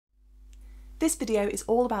This video is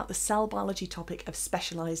all about the cell biology topic of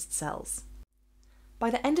specialised cells.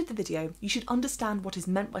 By the end of the video, you should understand what is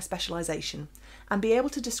meant by specialisation and be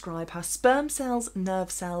able to describe how sperm cells,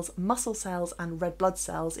 nerve cells, muscle cells and red blood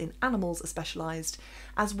cells in animals are specialised,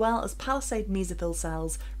 as well as Palisade mesophyll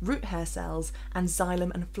cells, root hair cells and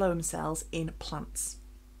xylem and phloem cells in plants.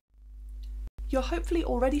 You're hopefully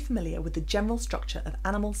already familiar with the general structure of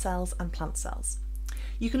animal cells and plant cells.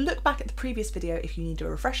 You can look back at the previous video if you need a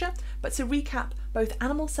refresher, but to recap, both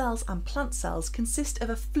animal cells and plant cells consist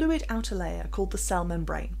of a fluid outer layer called the cell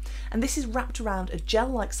membrane, and this is wrapped around a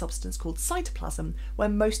gel-like substance called cytoplasm where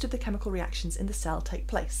most of the chemical reactions in the cell take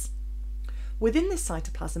place. Within this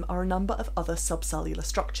cytoplasm are a number of other subcellular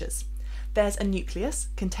structures. There's a nucleus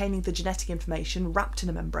containing the genetic information wrapped in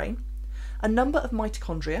a membrane, a number of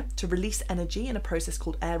mitochondria to release energy in a process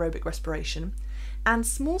called aerobic respiration, and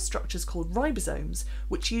small structures called ribosomes,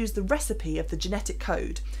 which use the recipe of the genetic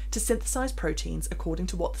code to synthesize proteins according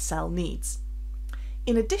to what the cell needs.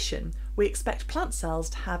 In addition, we expect plant cells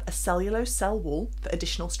to have a cellulose cell wall for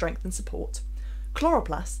additional strength and support,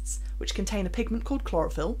 chloroplasts, which contain a pigment called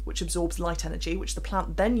chlorophyll, which absorbs light energy, which the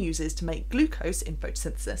plant then uses to make glucose in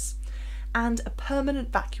photosynthesis, and a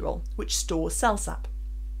permanent vacuole, which stores cell sap.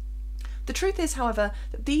 The truth is, however,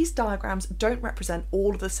 that these diagrams don't represent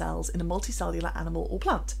all of the cells in a multicellular animal or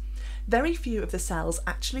plant. Very few of the cells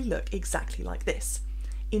actually look exactly like this.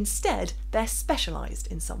 Instead, they're specialised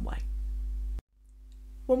in some way.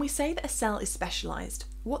 When we say that a cell is specialised,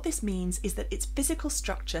 what this means is that its physical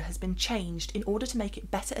structure has been changed in order to make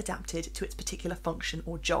it better adapted to its particular function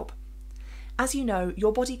or job. As you know,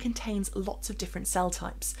 your body contains lots of different cell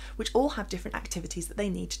types, which all have different activities that they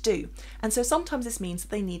need to do, and so sometimes this means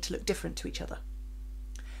that they need to look different to each other.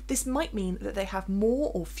 This might mean that they have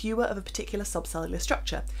more or fewer of a particular subcellular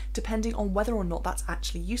structure, depending on whether or not that's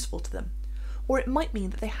actually useful to them. Or it might mean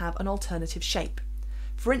that they have an alternative shape.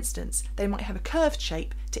 For instance, they might have a curved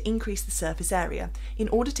shape to increase the surface area, in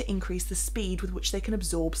order to increase the speed with which they can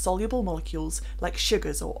absorb soluble molecules like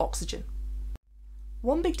sugars or oxygen.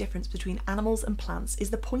 One big difference between animals and plants is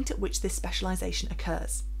the point at which this specialisation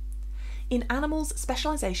occurs. In animals,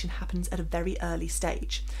 specialisation happens at a very early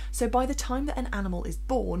stage, so by the time that an animal is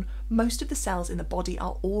born, most of the cells in the body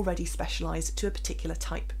are already specialised to a particular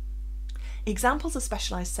type. Examples of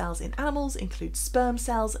specialised cells in animals include sperm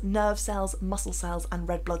cells, nerve cells, muscle cells and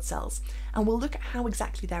red blood cells, and we'll look at how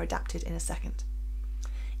exactly they're adapted in a second.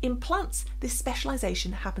 In plants, this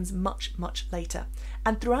specialisation happens much later,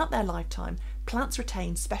 and throughout their lifetime, plants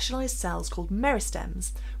retain specialised cells called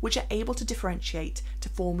meristems, which are able to differentiate to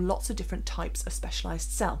form lots of different types of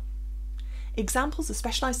specialised cell. Examples of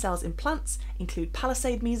specialised cells in plants include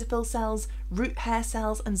Palisade mesophyll cells, root hair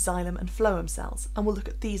cells and xylem and phloem cells, and we'll look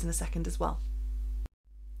at these in a second as well.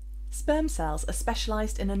 Sperm cells are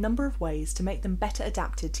specialised in a number of ways to make them better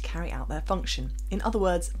adapted to carry out their function, in other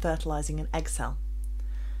words, fertilising an egg cell.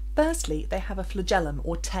 Firstly, they have a flagellum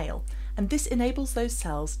or tail, and this enables those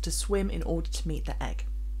cells to swim in order to meet the egg.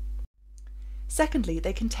 Secondly,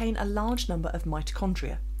 they contain a large number of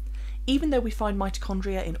mitochondria. Even though we find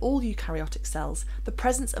mitochondria in all eukaryotic cells, the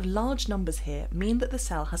presence of large numbers here mean that the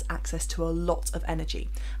cell has access to a lot of energy,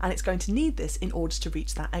 and it's going to need this in order to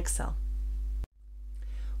reach that egg cell.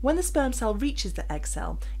 When the sperm cell reaches the egg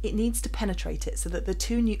cell, it needs to penetrate it so that the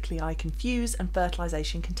two nuclei can fuse and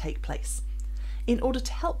fertilisation can take place. In order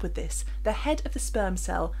to help with this, the head of the sperm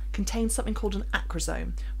cell contains something called an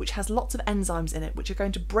acrosome, which has lots of enzymes in it which are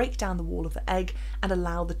going to break down the wall of the egg and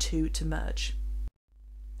allow the two to merge.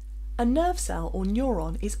 A nerve cell or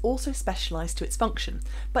neuron is also specialised to its function,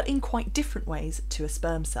 but in quite different ways to a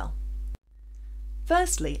sperm cell.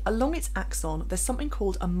 Firstly, along its axon there's something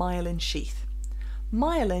called a myelin sheath.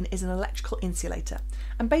 Myelin is an electrical insulator,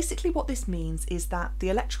 and basically what this means is that the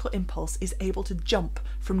electrical impulse is able to jump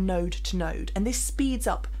from node to node, and this speeds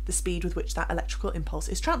up the speed with which that electrical impulse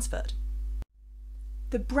is transferred.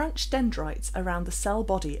 The branch dendrites around the cell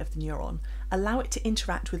body of the neuron allow it to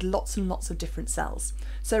interact with lots and lots of different cells,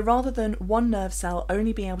 so rather than one nerve cell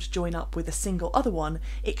only being able to join up with a single other one,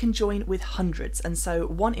 it can join with hundreds, and so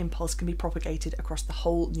one impulse can be propagated across the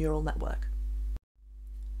whole neural network.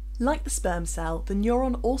 Like the sperm cell, the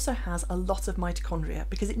neuron also has a lot of mitochondria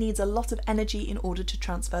because it needs a lot of energy in order to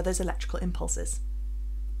transfer those electrical impulses.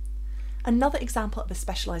 Another example of a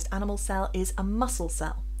specialised animal cell is a muscle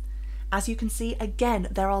cell. As you can see, again,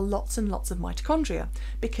 there are lots and lots of mitochondria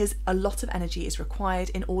because a lot of energy is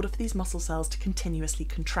required in order for these muscle cells to continuously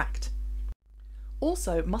contract.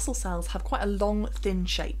 Also, muscle cells have quite a long, thin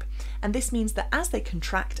shape, and this means that as they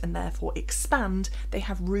contract and therefore expand, they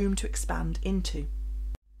have room to expand into.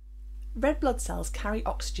 Red blood cells carry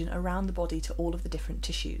oxygen around the body to all of the different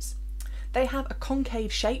tissues. They have a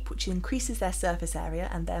concave shape which increases their surface area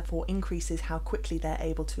and therefore increases how quickly they're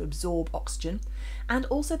able to absorb oxygen, and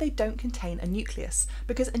also they don't contain a nucleus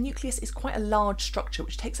because a nucleus is quite a large structure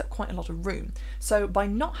which takes up quite a lot of room, so by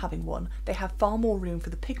not having one they have far more room for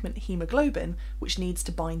the pigment hemoglobin which needs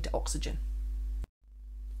to bind to oxygen.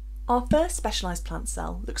 Our first specialised plant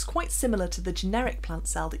cell looks quite similar to the generic plant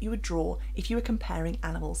cell that you would draw if you were comparing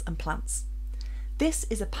animals and plants. This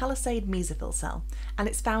is a Palisade mesophyll cell, and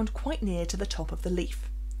it's found quite near to the top of the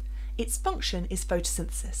leaf. Its function is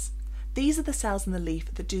photosynthesis. These are the cells in the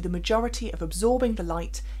leaf that do the majority of absorbing the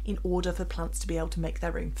light in order for plants to be able to make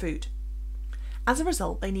their own food. As a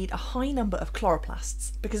result, they need a high number of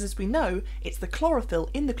chloroplasts, because as we know, it's the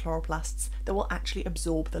chlorophyll in the chloroplasts that will actually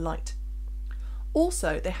absorb the light.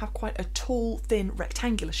 Also, they have quite a tall, thin,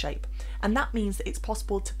 rectangular shape, and that means that it's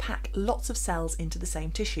possible to pack lots of cells into the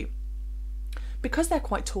same tissue. Because they're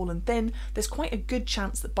quite tall and thin, there's quite a good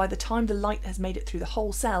chance that by the time the light has made it through the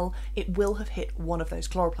whole cell, it will have hit one of those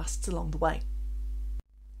chloroplasts along the way.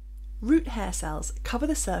 Root hair cells cover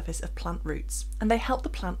the surface of plant roots, and they help the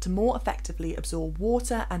plant to more effectively absorb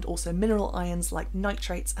water and also mineral ions like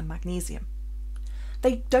nitrates and magnesium.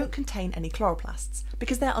 They don't contain any chloroplasts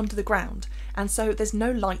because they're under the ground, and so there's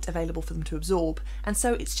no light available for them to absorb, and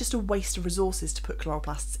so it's just a waste of resources to put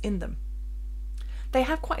chloroplasts in them. They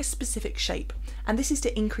have quite a specific shape, and this is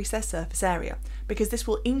to increase their surface area, because this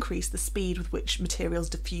will increase the speed with which materials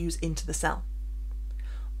diffuse into the cell.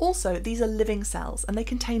 Also, these are living cells, and they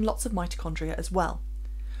contain lots of mitochondria as well.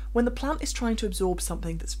 When the plant is trying to absorb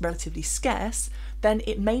something that's relatively scarce, then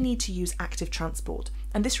it may need to use active transport,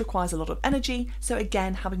 and this requires a lot of energy, so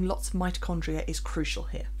again, having lots of mitochondria is crucial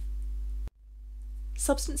here.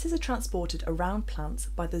 Substances are transported around plants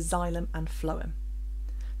by the xylem and phloem.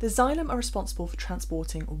 The xylem are responsible for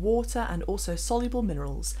transporting water and also soluble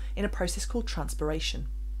minerals in a process called transpiration.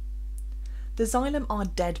 The xylem are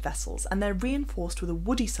dead vessels, and they're reinforced with a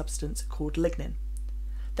woody substance called lignin.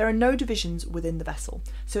 There are no divisions within the vessel,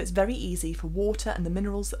 so it's very easy for water and the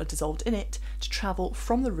minerals that are dissolved in it to travel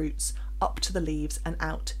from the roots up to the leaves and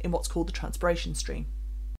out in what's called the transpiration stream.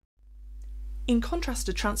 In contrast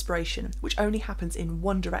to transpiration, which only happens in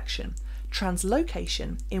one direction,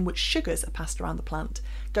 translocation, in which sugars are passed around the plant,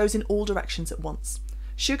 goes in all directions at once.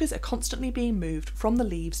 Sugars are constantly being moved from the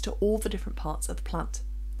leaves to all the different parts of the plant.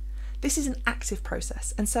 This is an active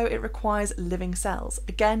process, and so it requires living cells.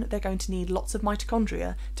 Again, they're going to need lots of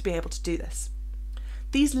mitochondria to be able to do this.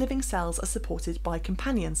 These living cells are supported by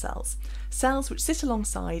companion cells, cells which sit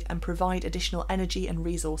alongside and provide additional energy and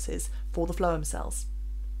resources for the phloem cells.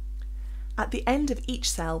 At the end of each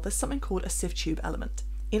cell, there's something called a sieve tube element.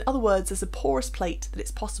 In other words, there's a porous plate that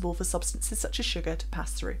it's possible for substances such as sugar to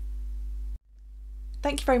pass through.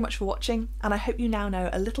 Thank you very much for watching, and I hope you now know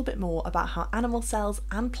a little bit more about how animal cells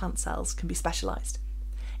and plant cells can be specialised.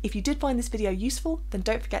 If you did find this video useful, then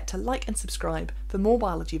don't forget to like and subscribe for more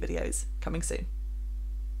biology videos coming soon.